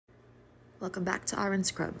Welcome back to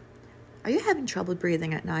Rnscrub. Are you having trouble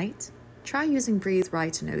breathing at night? Try using Breathe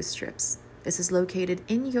Right nose strips. This is located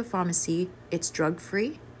in your pharmacy, it's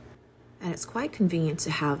drug-free, and it's quite convenient to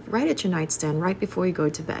have right at your nightstand right before you go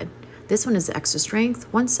to bed. This one is extra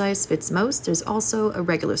strength, one size fits most. There's also a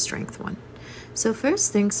regular strength one. So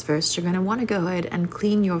first things first, you're going to want to go ahead and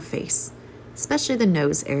clean your face, especially the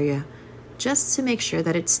nose area, just to make sure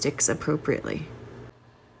that it sticks appropriately.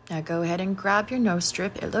 Now go ahead and grab your nose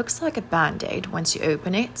strip. It looks like a band-aid once you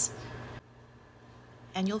open it.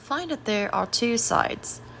 And you'll find that there are two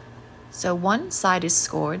sides. So one side is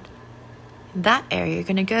scored. In that area, you're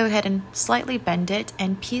going to go ahead and slightly bend it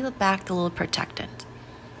and peel back the little protectant.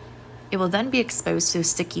 It will then be exposed to the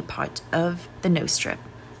sticky part of the nose strip.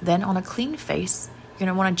 Then on a clean face, you're going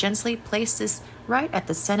to want to gently place this right at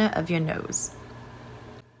the center of your nose.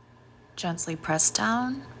 Gently press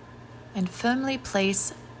down and firmly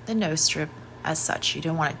place the nose strip as such. You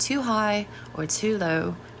don't want it too high or too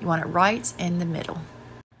low. You want it right in the middle.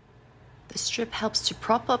 The strip helps to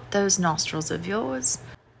prop up those nostrils of yours,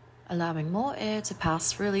 allowing more air to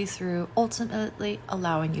pass freely through, ultimately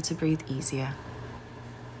allowing you to breathe easier.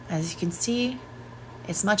 As you can see,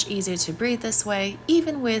 it's much easier to breathe this way,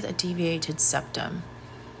 even with a deviated septum.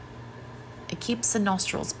 It keeps the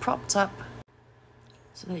nostrils propped up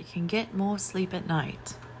so that you can get more sleep at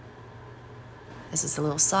night. This is a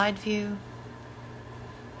little side view.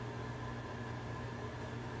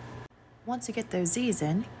 Once you get those Z's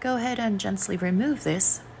in, go ahead and gently remove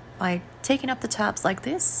this by taking up the tabs like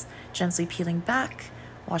this, gently peeling back,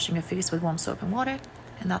 washing your face with warm soap and water,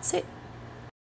 and that's it.